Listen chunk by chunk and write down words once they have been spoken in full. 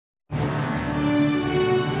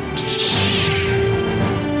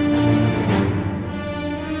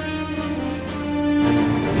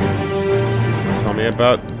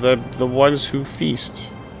about the ones who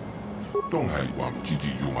feast.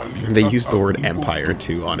 And they use the word empire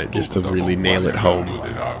too on it just to really nail it home.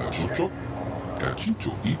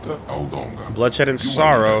 Bloodshed and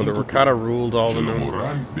sorrow, the Rakata ruled all the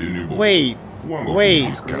known. Wait, what? Wait,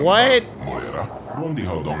 what?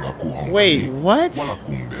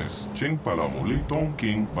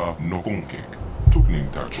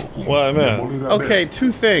 What I meant. Okay,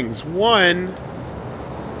 two things. One,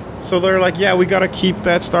 so they're like, yeah, we gotta keep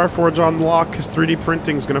that Starforge on lock because 3D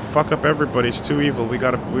printing is gonna fuck up everybody. It's too evil.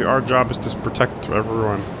 Our job is to protect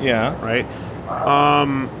everyone. Yeah. Right?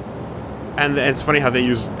 And it's funny how they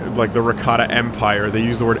use, like, the Rakata Empire. They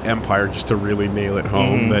use the word empire just to really nail it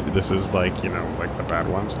home that this is, like, you know, like the bad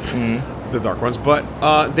ones. The dark ones. But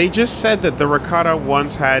they just said that the Rakata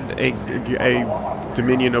once had a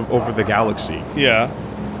dominion over the galaxy. Yeah.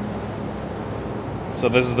 So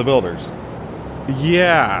this is the builders.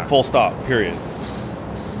 Yeah. Full stop. Period.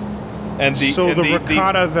 And the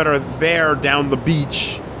Rakata that are there down the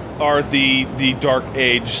beach are the Dark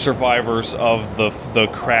Age survivors of the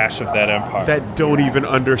crash of that empire. That don't even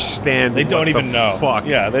understand. They don't even know. Fuck.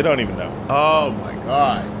 Yeah, they don't even know. Oh my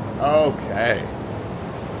god. Okay.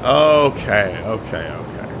 Okay.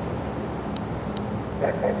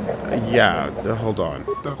 Yeah. Hold on.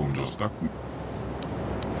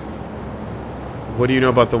 What do you know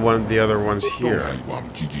about the other ones here?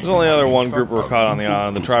 There's only other one group were caught on the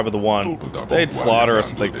island, the Tribe of the One. They'd slaughter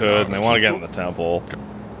us if they could, and they want to get in the temple.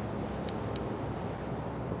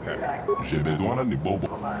 Okay.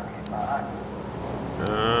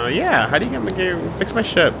 Yeah, how do you fix my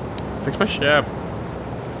ship? Fix my ship.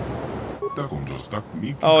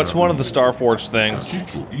 Oh, it's one of the Starforged things.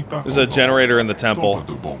 There's a generator in the temple.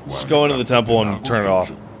 Just go into the temple and turn it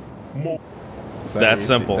off. It's that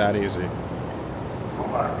simple. That easy.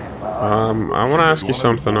 I want to ask you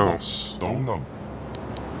something else.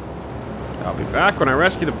 I'll be back when I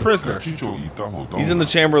rescue the prisoner. He's in the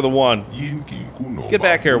Chamber of the One. Get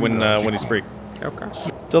back here when he's free. Okay.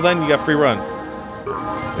 Till then, you got free run.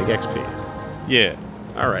 Big XP. Yeah.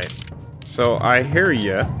 Alright. So I hear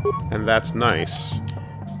you, and that's nice,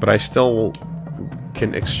 but I still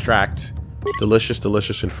can extract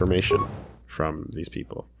delicious information from these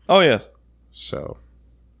people. Oh, yes. So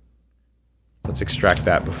let's extract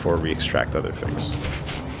that before we extract other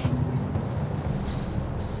things.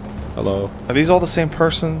 Hello? Are these all the same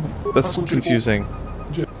person? That's confusing.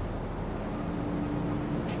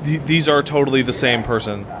 These are totally the same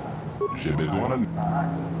person.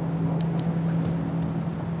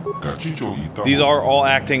 These are all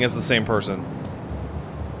acting as the same person.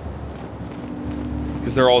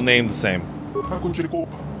 Because they're all named the same.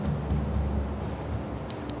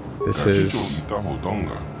 This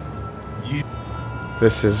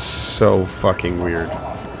is so fucking weird.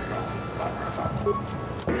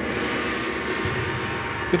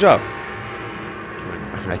 Good job.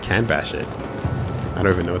 I can bash it. I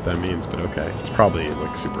don't even know what that means, but okay. It's probably,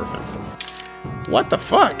 like, super offensive. What the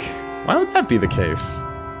fuck? Why would that be the case?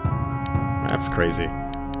 That's crazy.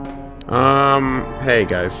 Hey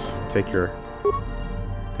guys, take your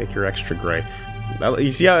extra gray.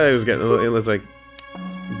 You see how it was getting? It was like,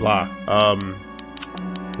 blah.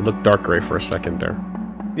 It looked dark gray for a second there.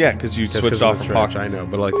 Yeah, because you switched off from pockets. I know,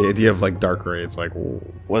 but like the idea of like dark gray, it's like, whoa.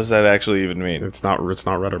 What does that actually even mean? It's not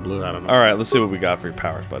red or blue. I don't know. All right, let's see what we got for your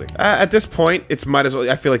powers, buddy. At this point, it's might as well.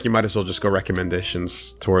 I feel like you might as well just go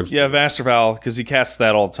recommendations towards. Yeah, Master Val, because he casts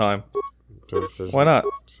that all the time. Why not?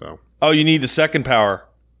 So. Oh, you need a second power.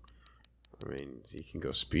 I mean, he can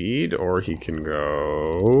go speed, or he can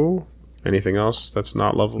go anything else that's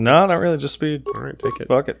not level. No, not really, just speed. All right, take it.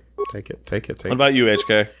 Fuck it. Take it. What about you,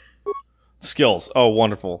 HK? Skills. Oh,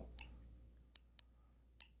 wonderful.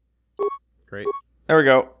 Great. There we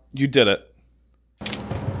go. You did it.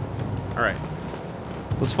 All right.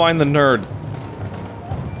 Let's find the nerd.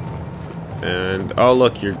 And oh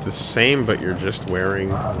look, you're the same, but you're just wearing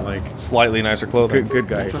like slightly nicer clothing. Good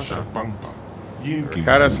guy stuff.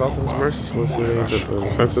 Rakata assaulted us mercilessly, but the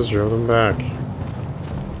defenses drove them back.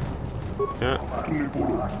 Yeah.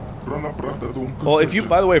 Well, if you,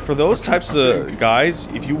 by the way, for those types of guys,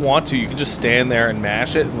 if you want to, you can just stand there and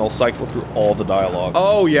mash it, and they'll cycle through all the dialogue.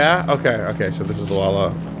 Oh yeah. Okay. So this is the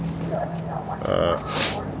Lala.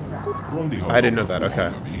 I didn't know that.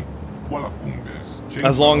 Okay.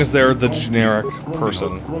 As long as they're the generic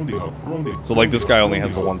person. So, like, this guy only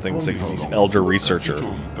has the one thing to say because he's elder researcher.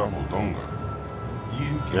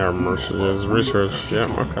 Yeah, Mercedes research. Yeah,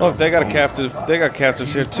 okay. Look, they got a captive. They got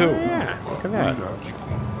captives here too. Yeah, look at that.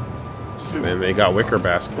 And they got wicker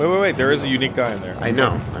basket. Wait. There is a unique guy in there. I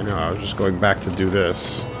know. I was just going back to do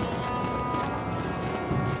this.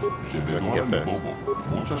 so I can get this.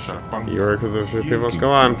 You work with the people must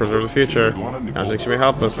go on, preserve the future. Magic may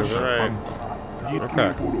help us, is alright.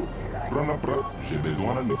 Okay.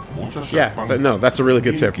 Yeah, no, that's a really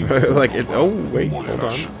good tip. Like, oh, wait, hold on.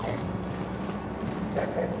 Okay,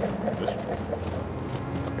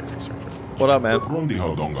 researcher. What up, man?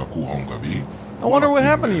 I wonder what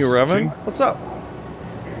happened to you, Revan. What's up?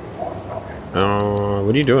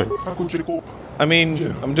 What are you doing? I mean,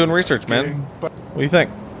 I'm doing research, man. What do you think?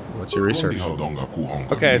 What's your research?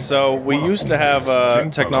 Okay, so we used to have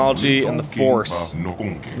technology in the Force.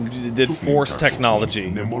 We did Force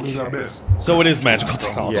technology. So it is magical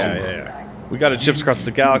technology. Yeah. We got it ships across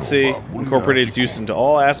the galaxy, incorporated its use into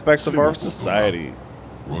all aspects of our society.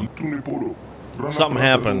 Something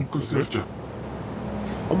happened.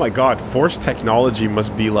 Oh my god, Force technology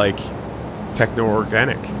must be like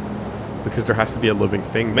techno-organic. Because there has to be a living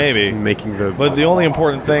thing that's making the... But the only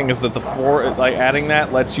important thing is that adding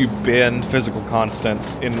that lets you bend physical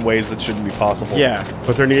constants in ways that shouldn't be possible. Yeah,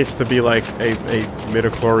 but there needs to be like a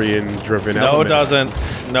midichlorian-driven element. No, it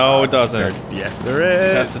doesn't. No, it doesn't. Yes, there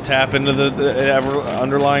is. It just has to tap into the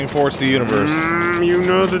underlying force of the universe. You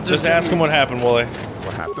know that... Just ask him what happened, Wooly.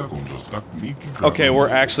 What happened? Okay, we're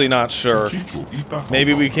actually not sure.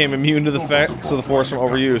 Maybe we became immune to the effects of the Force from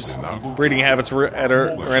overuse. Breeding habits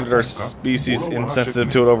rendered our species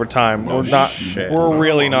insensitive to it over time. We're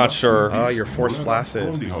really not sure. Oh, you're Force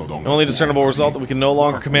flaccid. The only discernible result that we can no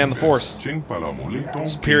longer command the Force.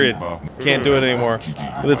 Period. Can't do it anymore.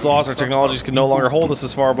 With its loss, our technologies can no longer hold us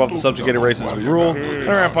as far above the subjugated races we rule, and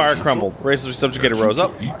our empire crumbled. Races we subjugated rose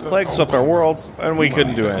up, plagues swept our worlds, and we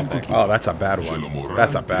couldn't do anything. Oh, that's a bad one.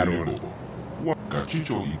 That's a bad one.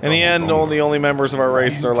 In the end, only members of our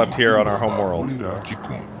race are left here on our home world.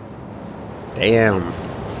 Damn.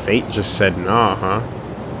 Fate just said nah, huh?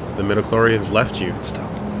 The midichlorians left you.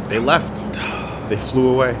 Stop. They left. They flew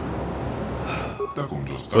away. So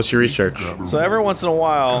what's your research? So every once in a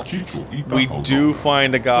while, we do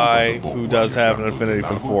find a guy who does have an affinity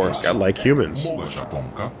for the Force. Like humans.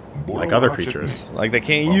 Like other creatures. Like, they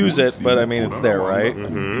can't use it, but I mean, it's there, right?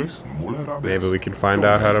 Mm-hmm. Maybe we can find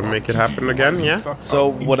out how to make it happen again, yeah?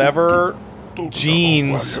 So whatever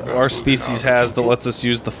genes our species has that lets us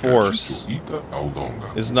use the Force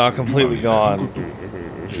is not completely gone.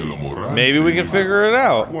 Maybe we can figure it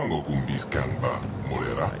out.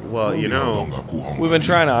 Well, you know, we've been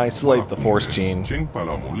trying to isolate the Force gene. You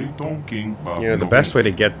know, the best way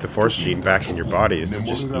to get the Force gene back in your body is to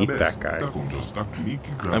just eat that guy.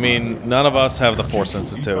 I mean, none of us have the Force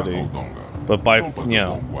sensitivity. But by,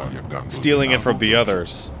 stealing it from the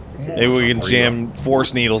others, maybe we can jam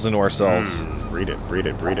Force needles into ourselves. Read it. Why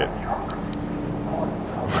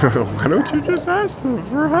don't you just ask them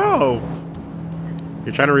for help?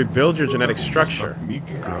 You're trying to rebuild your genetic structure.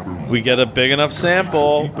 If we get a big enough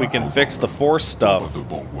sample, we can fix the Force stuff.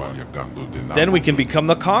 Then we can become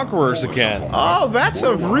the Conquerors again. Oh, that's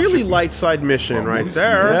a really light side mission right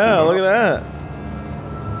there. Yeah, look at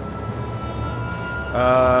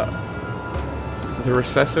that. The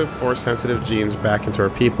recessive Force-sensitive genes back into our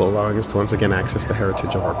people, allowing us to once again access the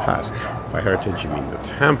heritage of our past. By heritage, you mean the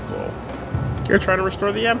temple. You're trying to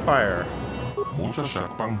restore the Empire.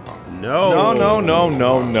 No,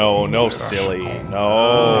 silly.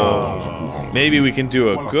 No. Maybe we can do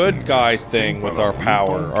a good guy thing with our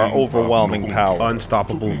power, our overwhelming power.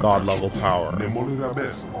 Unstoppable god-level power.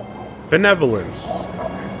 Benevolence.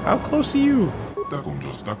 How close are you?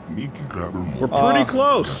 We're pretty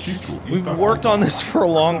close. We've worked on this for a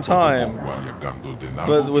long time.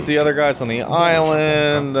 But with the other guys on the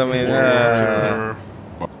island, I mean,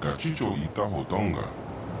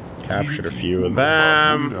 captured a few of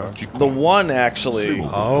them. The one, actually.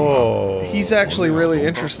 Oh. He's actually really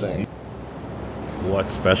interesting.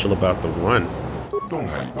 What's special about the one?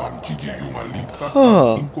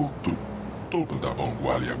 Huh.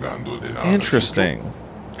 Interesting.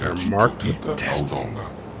 They're marked with test.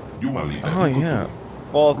 Oh, yeah.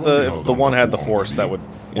 Well, if the one had the Force, that would,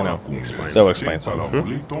 that would explain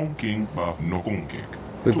something.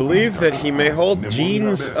 We believe that he may hold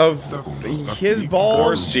genes of his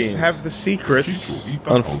balls genes. have the secrets.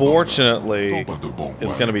 Unfortunately,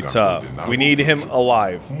 it's going to be tough. We need him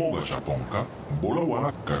alive.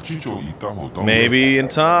 Maybe in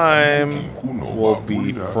time, we'll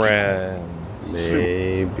be friends.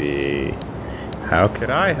 Maybe. How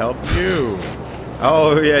could I help you?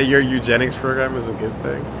 Oh, yeah, your eugenics program is a good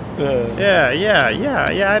thing. Yeah,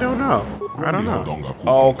 I don't know.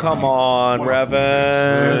 Oh, come on,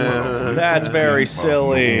 Revan. That's very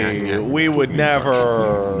silly. We would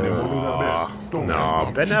never.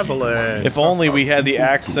 No, benevolent. If only we had the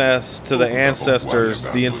access to the ancestors,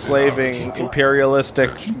 the enslaving,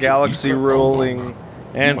 imperialistic, galaxy-ruling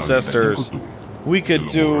ancestors. We could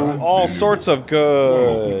do all sorts of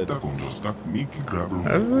good. I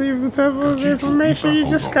believe the temple is information. You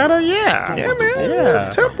just gotta, yeah, man. Yeah.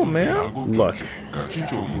 Temple, man. Look.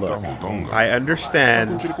 I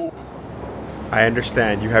understand.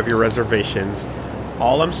 You have your reservations.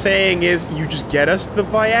 All I'm saying is, you just get us the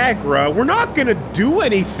Viagra. We're not gonna do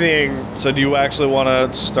anything. So do you actually want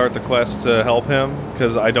to start the quest to help him?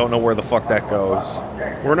 Because I don't know where the fuck that goes.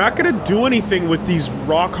 We're not gonna do anything with these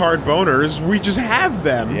rock-hard boners. We just have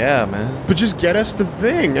them. Yeah, man. But just get us the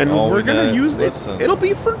thing, and we're gonna use it. It'll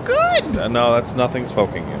be for good. No, that's nothing's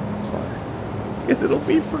poking you. It's fine. It'll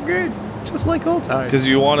be for good. Just like old times. Because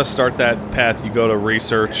you want to start that path, you go to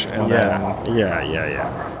research and Yeah.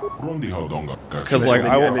 Because like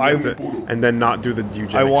and then not do the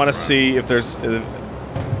eugenics. I want to see if there's.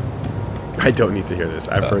 I don't need to hear this.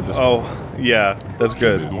 I've heard this. Oh, yeah, that's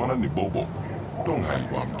good. Yeah, whatever.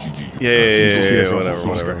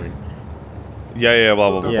 Yeah,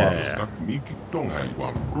 blah blah blah. Yeah.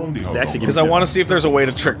 Because I want to see if there's a way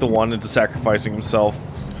to trick the one into sacrificing himself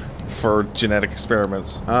for genetic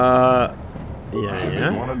experiments. Yeah.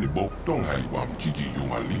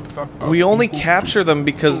 We only capture them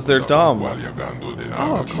because they're dumb.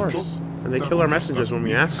 Oh, of course. And they kill our messengers when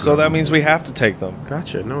we ask So them. that means we have to take them.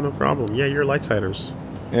 Gotcha. No problem. Yeah, you're lightsiders.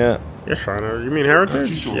 Yeah. You're Shriner. You mean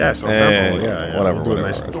Heritage? Yes, the temple. Yeah. Whatever, We'll do it whatever.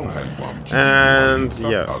 nice this time. And,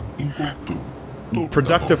 yeah.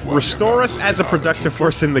 Productive. Restore us as a productive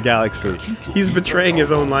force in the galaxy. He's betraying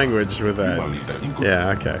his own language with that.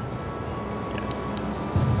 Yeah, okay.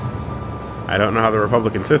 I don't know how the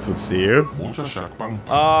Republican Sith would see you. We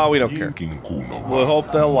don't care. We'll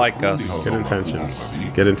hope they'll like us. Good intentions.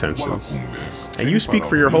 Good intentions. And you speak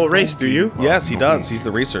for your whole race, do you? Yes, he does. He's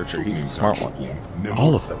the researcher. He's the smart one.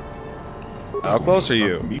 All of them. How close are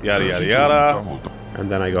you? Yada yada yada.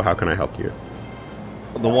 And then I go, how can I help you?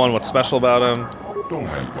 The one, what's special about him?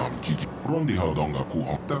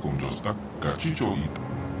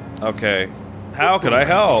 Okay. How could I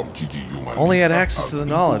help? Only had access to the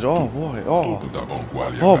knowledge. Oh boy. Oh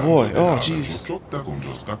boy. Oh jeez.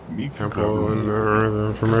 Temple and the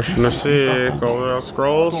information to see.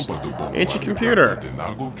 Scrolls. Ancient computer.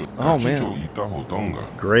 Oh man.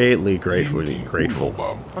 Greatly grateful.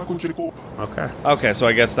 Okay. Okay, so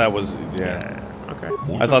I guess that was yeah. Okay.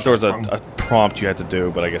 I thought there was a prompt you had to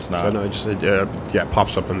do, but I guess not. So no, it just yeah,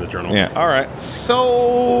 pops up in the journal. Yeah. All right.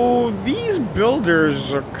 So these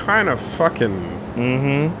builders are kind of fucking.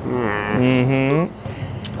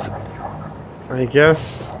 I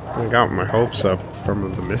guess I got my hopes up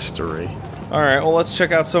from the mystery. All right. Well, let's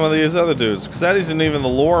check out some of these other dudes, because that isn't even the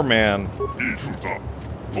lore man.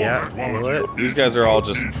 Yeah. What? These guys are all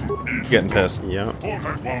just getting pissed. Yeah.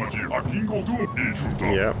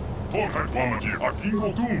 Yep.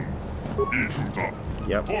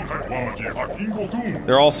 Yep.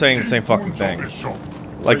 They're all saying the same fucking thing.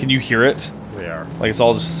 Like, can you hear it? They are. Like, it's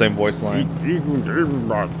all just the same voice line.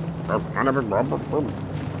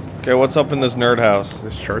 Okay, what's up in this nerd house?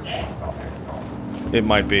 This church? It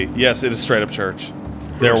might be. Yes, it is straight up church.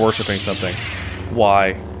 They're worshipping something.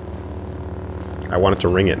 Why? I wanted to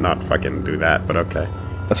ring it, not fucking do that, but okay.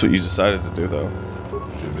 That's what you decided to do, though.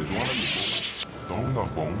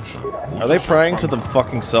 Are they praying to them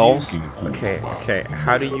fucking selves? Okay.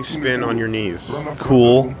 How do you spin on your knees?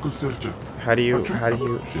 Cool. How do you...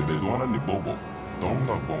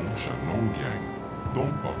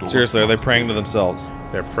 Seriously, are they praying to themselves?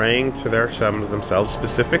 They're praying to themselves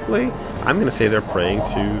specifically? I'm gonna say they're praying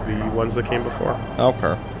to the ones that came before.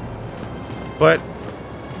 Okay. But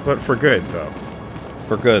for good, though.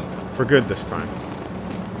 For good. For good this time.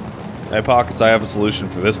 Hey, Pockets, I have a solution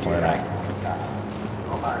for this planet.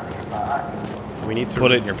 We need to...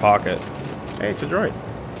 Put it in your pocket. Hey, it's a droid.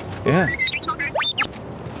 Yeah.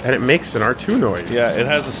 And it makes an R2 noise. Yeah, it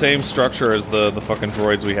has the same structure as the fucking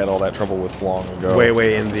droids we had all that trouble with long ago.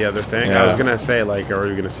 Way in the other thing? Yeah. I was gonna say, like, are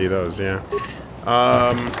you gonna see those? Yeah.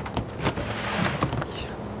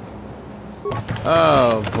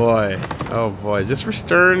 Oh boy. Just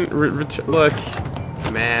return... look,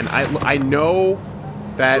 man, I know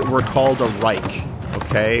that we're called a Reich,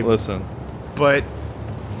 okay? Listen. But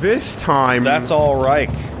this time... That's all Reich,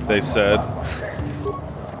 they said.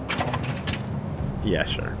 Yeah,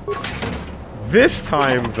 sure. This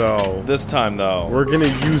time, though... We're gonna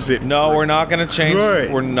use it. No, we're not gonna change...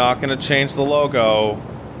 Good. We're not gonna change the logo,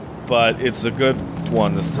 but it's a good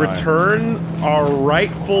one this time. Return our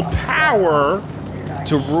rightful power...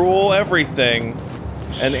 to rule everything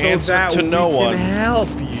and so answer that to no we one. can help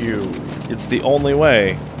you. It's the only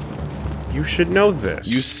way. You should know this.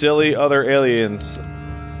 You silly other aliens.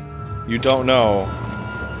 You don't know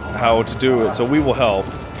how to do it, so we will help.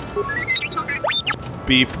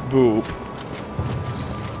 Beep boop.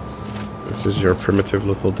 This is your primitive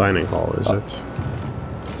little dining hall, is it?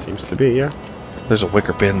 It seems to be, yeah. There's a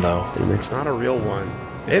wicker bin, though. And it's not a real one.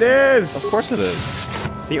 It is! Of course it is.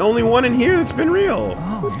 It's the only one in here that's been real.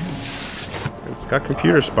 Oh, yeah. It's got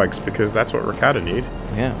computer spikes because that's what Ricotta need.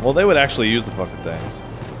 Yeah, well, they would actually use the fucking things.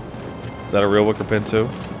 Is that a real wicker bin, too?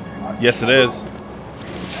 Yes, it is.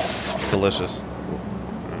 Delicious.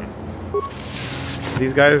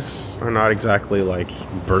 These guys are not exactly, like,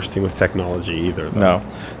 bursting with technology either, though. No.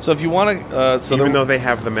 So if you want to... even though they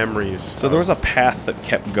have the memories... So there was a path that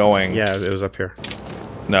kept going. Yeah, it was up here.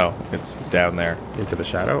 No, it's down there. Into the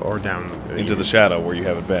shadow or down? Into the shadow where you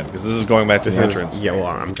haven't been, because this is going back to the entrance. Yeah, well,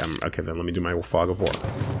 I'm okay. Then let me do my fog of war.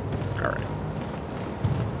 All right.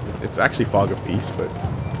 It's actually fog of peace, but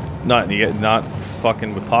not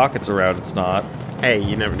fucking with pockets around. It's not. Hey,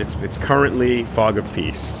 you never. It's currently fog of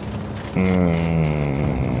peace.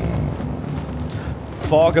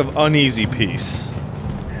 Fog of uneasy peace.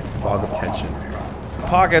 Fog of tension.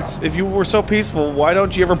 Pockets. If you were so peaceful, why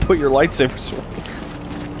don't you ever put your lightsabers away?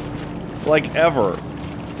 Like, ever.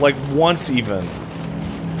 Like, once even.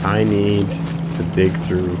 I need to dig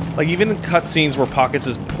through... Like, even in cutscenes where Pockets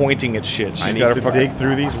is pointing at shit, she's I need gotta to dig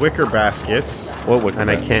through these wicker baskets. What wicker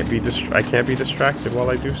And I can't be distracted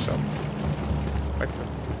while I do so. Exit.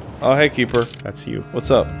 Oh, hey, Keeper. That's you.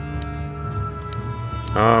 What's up?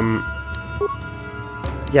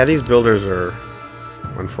 Yeah, these builders are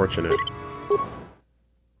unfortunate.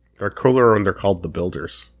 They're cooler and they're called the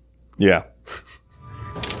builders. Yeah.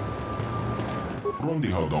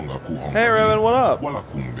 Hey, Revan, what up?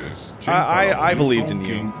 I believed in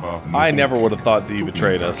you. I never would have thought that you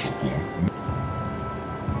betrayed us.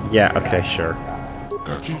 Yeah, okay, sure.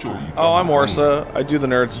 Oh, I'm Orsa. I do the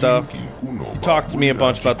nerd stuff. You talked to me a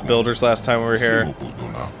bunch about the builders last time we were here.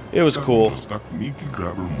 It was cool.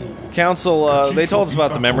 Council, they told us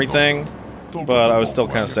about the memory thing, but I was still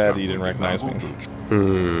kind of sad that you didn't recognize me.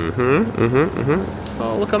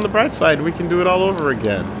 Oh, look on the bright side. We can do it all over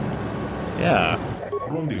again. Yeah.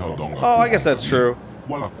 Oh, I guess that's true.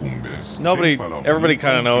 Everybody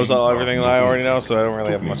kind of knows everything that I already know, so I don't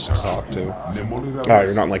really have much to talk to. Oh,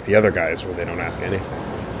 you're not like the other guys where they don't ask anything.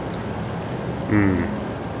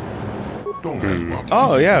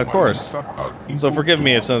 Oh, yeah, of course. So forgive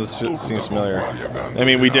me if some of this seems familiar. I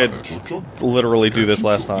mean, we did literally do this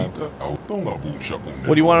last time.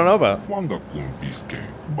 What do you want to know about?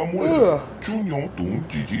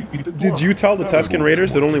 Did you tell the Tusken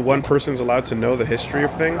Raiders that only one person's allowed to know the history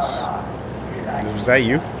of things? Was that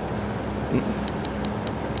you?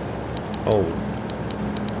 Oh.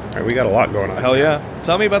 Alright, we got a lot going on. Hell yeah.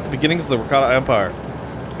 Tell me about the beginnings of the Ricotta Empire.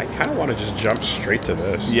 I kind of want to just jump straight to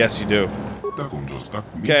this. Yes, you do.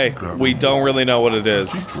 Okay, we don't really know what it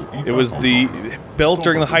is. It was built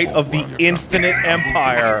during the height of the Infinite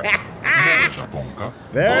Empire.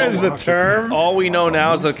 There's the term. All we know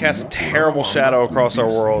now is that it casts a terrible shadow across our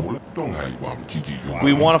world.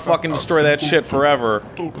 We want to fucking destroy that shit forever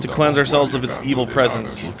to cleanse ourselves of its evil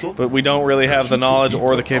presence, but we don't really have the knowledge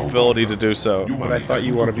or the capability to do so. But I thought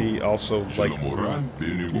you want to be also, like,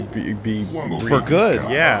 be for good.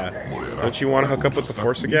 Yeah. Don't you want to hook up with the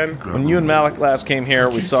Force again? When you and Malik last came here,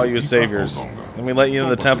 we saw you as saviors. And we let you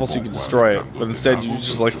into the temple so you could destroy it. But instead, you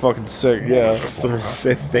just like fucking sick. Yeah. It's the most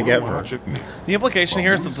Sith thing ever. The implication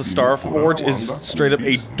here is that the Star Forge is straight up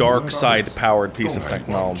a dark side powered piece of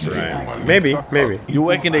technology. Right. Maybe. You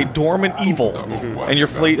awakened a dormant evil, and your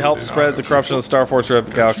fleet helped spread the corruption of the Star Forge throughout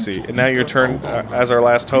the galaxy. And now your turn as our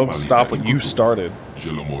last hope to stop what you started.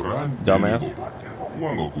 Dumbass.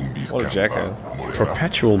 What a jackass.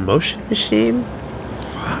 Perpetual motion machine?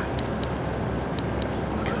 Fuck.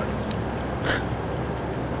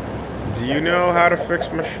 Do you know how to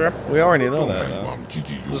fix my ship? We already know that, though. The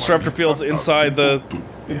disruptor field's inside the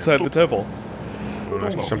temple. I'll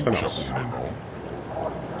ask you something else.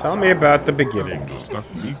 Tell me about the beginning.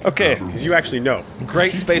 Okay. Because you actually know.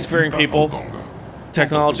 Great spacefaring people.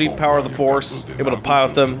 Technology, power of the Force, able to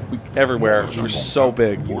pilot them everywhere. We were so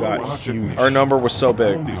big. Our number was so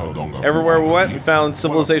big. Everywhere we went, we found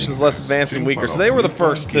civilizations less advanced and weaker. So they were the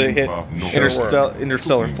first to hit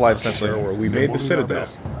interstellar flight, essentially. We made the Citadel.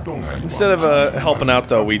 Instead of helping out,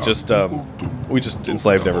 though, we just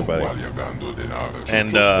enslaved everybody.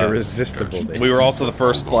 And irresistible. We were also the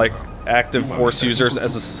first, like, active Force users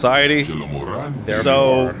as a society.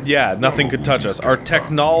 So yeah, nothing could touch us. Our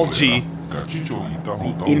technology.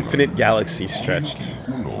 Infinite galaxy stretched.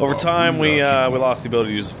 Over time, we lost the ability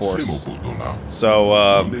to use the Force. So,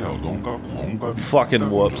 fucking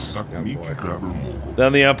whoops.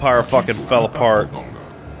 Then the Empire fucking fell apart.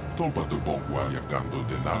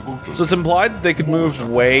 So it's implied that they could move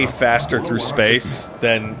way faster through space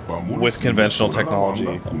than with conventional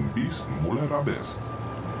technology.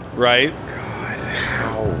 Right? God,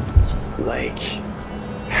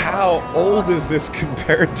 how old is this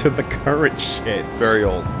compared to the current shit? Very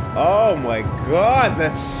old. Oh my god,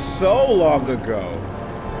 that's so long ago.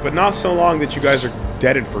 But not so long that you guys are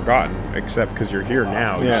dead and forgotten, except because you're here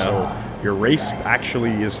now. Yeah. So your race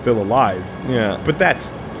actually is still alive. Yeah. But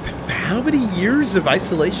that's how many years of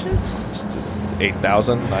isolation?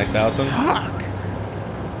 8,000, 9,000. Fuck.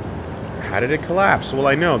 How did it collapse? Well,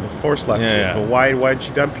 I know the Force left Yeah. you, but why'd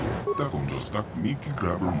she dump you?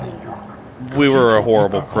 We were a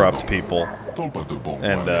horrible, corrupt people,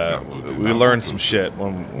 and we learned some shit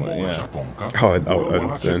when yeah.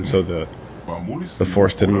 And so the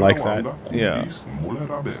Force didn't like that. Yeah.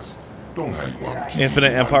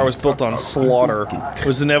 Infinite Empire was built on slaughter. It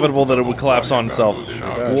was inevitable that it would collapse on itself.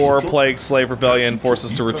 War, plague, slave rebellion forced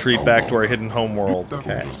us to retreat back to our hidden homeworld.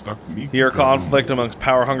 Okay. Here, conflict amongst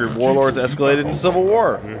power-hungry warlords escalated in civil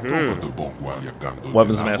war.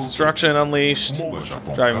 Weapons of mass destruction unleashed,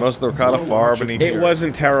 driving most of the Rakata far beneath. It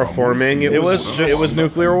wasn't terraforming. It was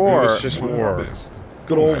nuclear war. It was just war.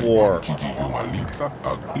 Good old war.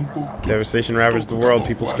 Devastation ravaged the world.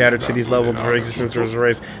 People scattered, cities leveled, their existence was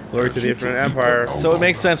erased. Glory to the Infinite Empire. So it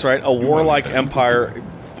makes sense, right? A warlike empire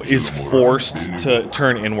is forced to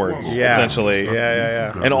turn inwards, essentially.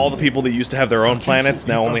 Yeah. And all the people that used to have their own planets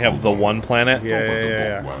now only have the one planet.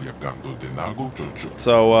 Yeah.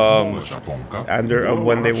 So,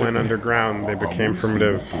 When they went underground, they became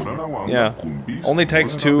primitive. yeah. Only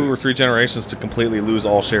takes 2 or 3 generations to completely lose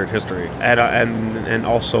all shared history. And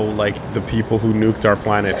also, like, the people who nuked our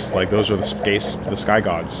planets, like, those are the sky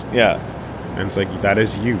gods. Yeah. And it's like, that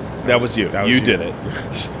is you. That was you. You did it.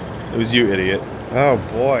 It was you, idiot. Oh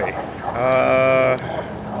boy.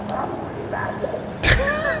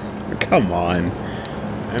 Come on.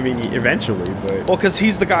 I mean, eventually, but... Well, because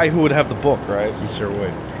he's the guy who would have the book, right? He sure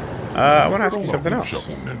would. I want to ask you something else.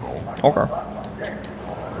 Okay.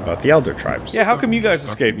 About the Elder Tribes. Yeah, how come you guys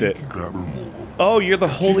escaped it? Oh, you're the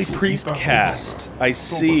Holy Priest caste. I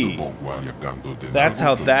see. That's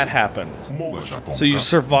how that happened. So you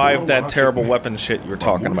survived that terrible weapon shit you were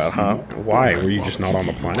talking about, huh? Why? Were you just not on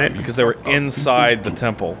the planet? Because they were inside the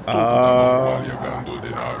temple.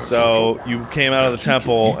 So you came out of the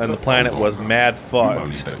temple and the planet was mad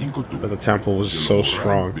fucked. But the temple was so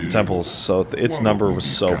strong. The temple was so... its number was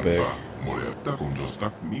so big.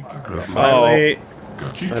 Finally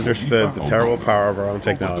understood the terrible power of our own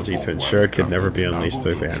technology to ensure it could never be unleashed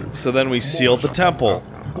again. So then we sealed the temple.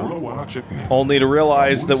 Only to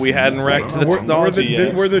realize that we hadn't wrecked the technology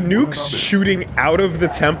yet. Were the nukes shooting out of the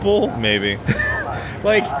temple? Maybe.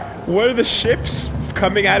 Like, were the ships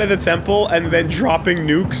coming out of the temple and then dropping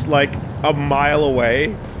nukes, like, a mile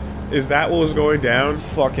away? Is that what was going down?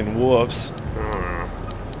 Fucking whoops.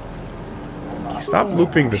 Stop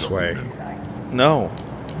looping this way. No.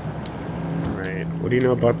 Right. What do you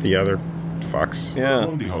know about the other fucks? Yeah.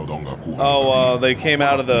 Oh, they came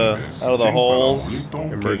out of the holes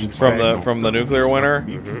from the nuclear winter.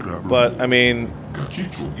 But I mean,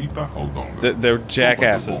 they're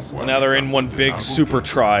jackasses. And now they're in one big super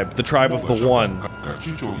tribe, the tribe of the One.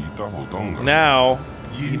 Now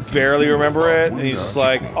he barely remember it, and he's just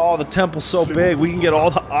like, "Oh, the temple's so big, we can get all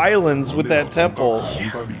the islands with that temple."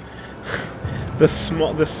 The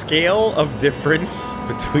scale of difference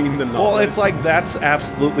between the knowledge. Well, it's like that's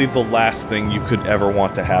absolutely the last thing you could ever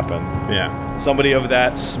want to happen. Yeah. Somebody of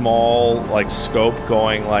that small, like, scope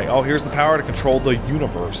going like, oh, here's the power to control the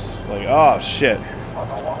universe. Like, oh, shit.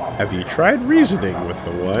 Have you tried reasoning with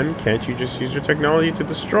the One? Can't you just use your technology to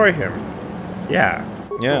destroy him? Yeah.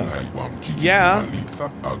 Yeah. Yeah.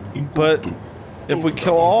 But if we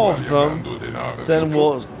kill all of them, then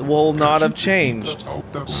we'll not have changed.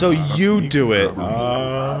 So you do it.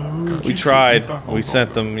 We tried. We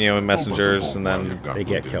sent them, messengers, and then They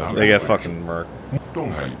get killed. they get fucking murked.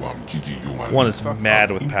 One is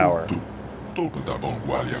mad with power.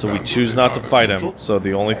 So we choose not to fight him, so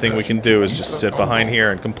the only thing we can do is just sit behind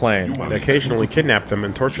here and complain. They occasionally kidnap them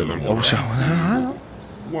and torture them. What?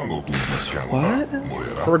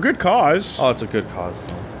 For a good cause. Oh, it's a good cause.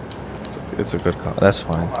 It's a good cause. That's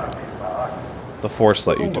fine. The Force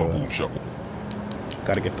let you do it.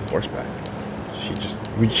 Gotta get the Force back.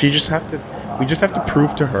 We just have to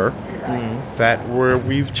prove to her that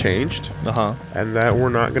we've changed, and that we're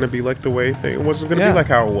not gonna be like the way it wasn't gonna be like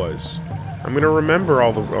how it was. I'm gonna remember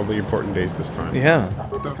all the important days this time. Yeah.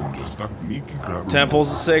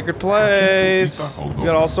 Temple's a sacred place. You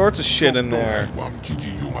got all sorts of shit in there.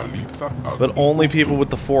 But only people with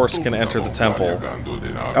the Force can enter the temple.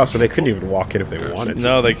 Oh, so they couldn't even walk in if they wanted to.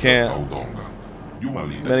 No, they can't.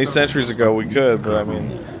 Many centuries ago we could, but I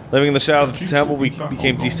mean, living in the shadow of the temple, we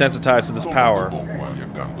became desensitized to this power.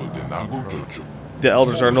 The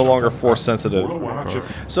elders are no longer Force sensitive.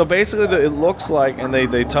 So basically, it looks like, and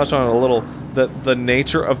they touch on it a little, that the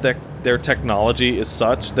nature of their technology is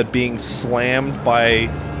such that being slammed by,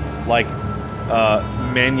 like,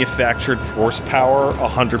 manufactured Force power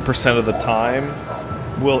 100% of the time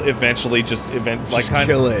will eventually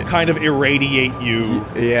kind of irradiate you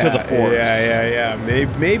to the Force. Yeah.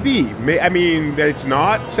 Maybe. I mean, it's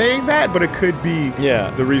not saying that, but it could be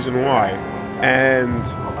the reason why. And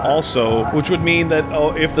also, which would mean that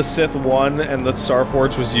if the Sith won and the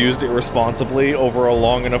Starforge was used irresponsibly over a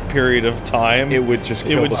long enough period of time, it would just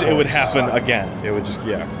kill the Force. It would happen again. It would just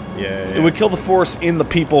It would kill the Force in the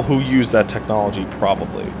people who use that technology,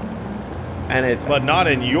 probably. But not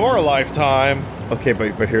in your lifetime. Okay,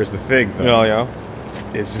 but here's the thing, though. Yeah.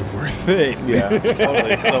 Is it worth it? Yeah,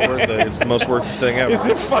 totally. It's not worth it. It's the most worth it thing ever. Is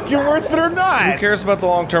it fucking worth it or not? Who cares about the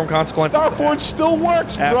long-term consequences? Starforge still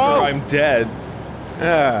works, bro! After I'm dead.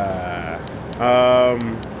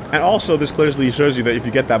 And also, this clearly shows you that if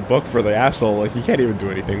you get that book for the asshole, like, you can't even do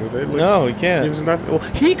anything with it. Like, no, he can't. Well,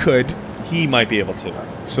 he could. He might be able to.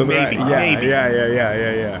 So maybe.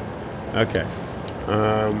 Yeah. Okay.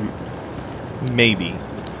 Maybe.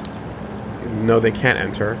 No, they can't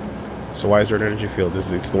enter. So why is there an energy field?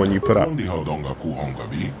 It's the one you put up. Long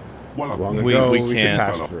ago, we can't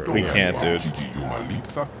pass through. We can't, dude.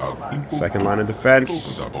 Second line of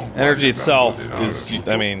defense. Energy itself is,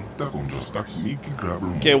 I mean...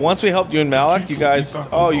 Okay, once we helped you and Malik, you guys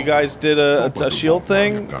did a shield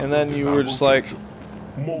thing, and then you were just like,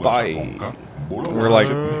 bye. And we were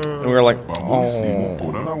like, oh.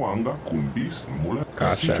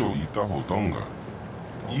 Gotcha.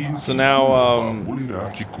 So now,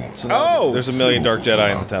 there's a million Dark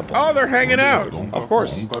Jedi in the temple. Oh, they're hanging out. Of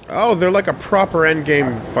course. Oh, they're like a proper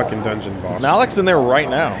endgame fucking dungeon boss. Malik's in there right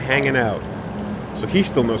now. Hanging out. So he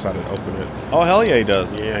still knows how to open it. Oh, hell yeah, he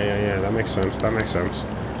does. Yeah. That makes sense.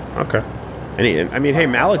 Okay. And I mean, hey,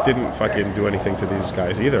 Malik didn't fucking do anything to these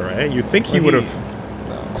guys either, right? You'd think he would have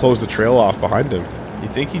closed the trail off behind him. You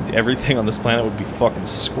think everything on this planet would be fucking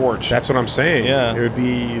scorched. That's what I'm saying. Yeah. It would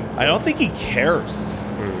be... I don't think he cares.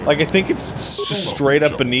 Like, I think it's just straight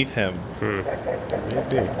up beneath him.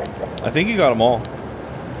 Maybe. I think you got them all.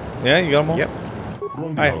 Yeah, you got them all? Yep.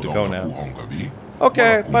 I have to go now.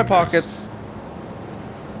 Okay, my pockets.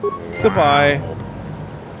 Goodbye.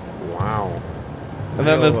 Wow. And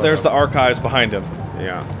then there's the archives behind him.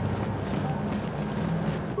 Yeah.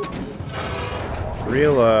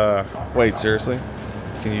 Real, Wait, seriously?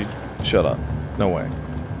 Can you... Shut up. No way.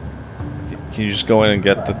 Can you just go in and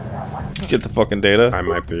get the fucking data? I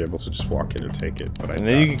might be able to just walk in and take it, but and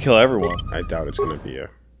then you can kill everyone. I doubt it's gonna be a...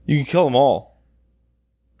 You can kill them all.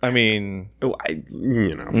 I mean... Oh,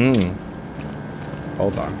 you know.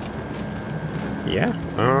 Hold on. Yeah.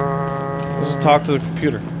 Let's just talk to the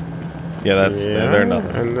computer. Yeah, they're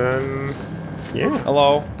nothing. And then... Yeah.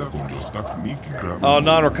 Hello? Oh,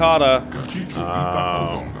 non-Rakata.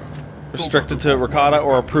 Restricted to Rakata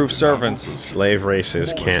or approved servants. Slave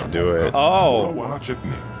races can't do it. Oh.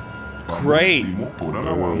 Great.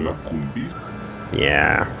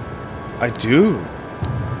 Yeah. I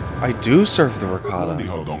do serve the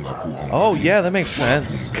Rakata. Oh, yeah, that makes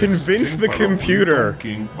sense. Convince the computer,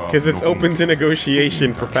 because it's open to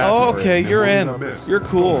negotiation for password. Oh, okay, you're in. You're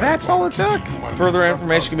cool. That's all it took. Further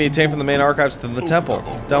information can be obtained from the main archives within the temple.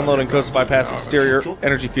 Downloading codes to bypass exterior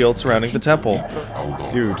energy field surrounding the temple.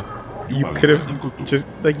 Dude, you could have just,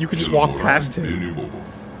 like, you could just walk past him. You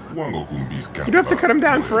don't have to cut him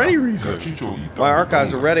down for any reason. My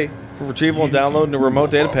archives are ready for retrieval and download in a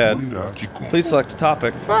remote datapad. Please select a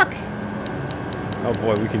topic. Fuck. Oh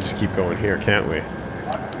boy, we can just keep going here, can't we?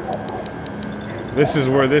 This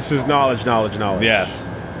is knowledge. Yes.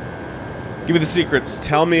 Give me the secrets.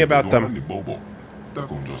 Tell me about them.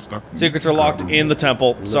 Secrets are locked in the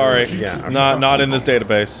temple. Sorry. Yeah. Okay. Not in this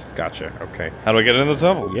database. Gotcha. Okay. How do I get into the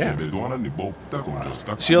temple? Yeah.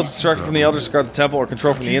 Shields constructed from the elders to guard the temple or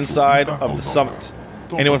controlled from the inside of the summit.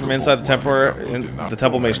 Anyone from inside the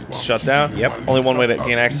temple may shut down. Yep. Only one way to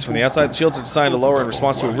gain access from the outside. The shields are designed to lower in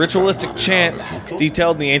response to a ritualistic chant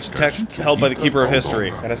detailed in the ancient text held by the Keeper of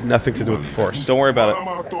History. That has nothing to do with the Force. Don't worry about it.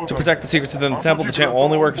 To protect the secrets within the temple, the chant will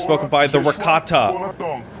only work if spoken by the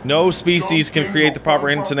Rakata. No species can create the proper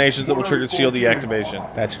intonations that will trigger the shield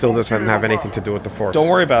deactivation. That still doesn't have anything to do with the Force. Don't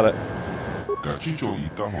worry about it.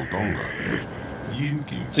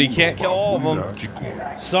 So you can't kill all of them.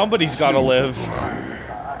 Somebody's gotta live.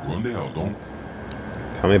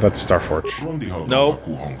 Tell me about the Starforge. Nope.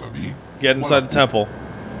 Get inside the temple.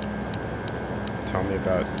 Tell me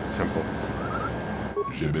about temple.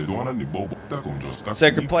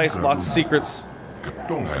 Sacred place, lots of secrets.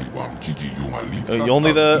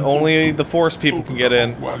 Only the Force people can get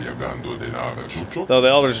in. Though the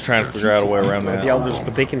Elders are trying to figure out a way around that. The Elders,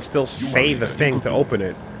 but they can still say the thing to open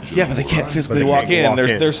it. Yeah, but they can't physically walk in.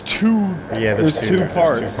 There's two. Yeah, there's two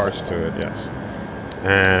parts. There's 2 parts to it. Yes.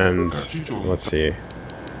 And let's see.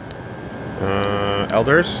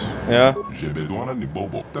 Elders? Yeah.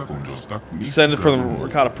 Send it for the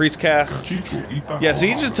Ricotta Priest cast. Yeah, so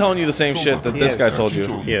he's just telling you the same shit that this guy told you.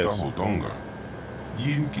 He is.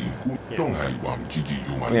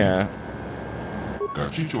 Yeah.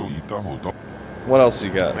 What else you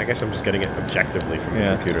got? I guess I'm just getting it objectively from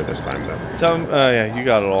the computer this time, though. Tell him, yeah, you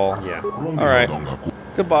got it all. Yeah. Alright.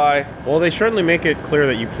 Goodbye. Well, they certainly make it clear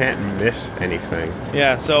that you can't miss anything.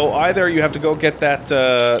 Yeah, so either you have to go get that,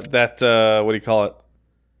 what do you call it?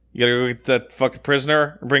 You gotta go get that fucking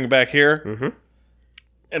prisoner and bring it back here.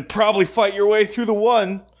 And probably fight your way through the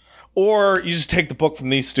one. Or you just take the book from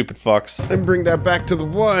these stupid fucks. And bring that back to the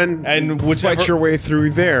one. And fight your way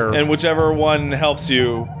through there. And whichever one helps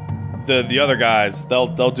you, the other guys,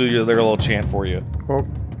 they'll do their little chant for you. Well,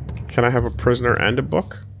 can I have a prisoner and a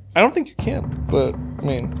book? I don't think you can, but, I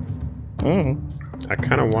mean... I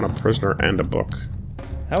kind of want a prisoner and a book.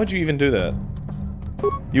 How would you even do that?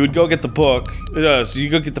 You would go get the book, so you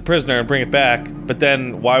go get the prisoner and bring it back, but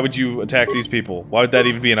then why would you attack these people? Why would that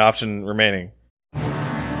even be an option remaining?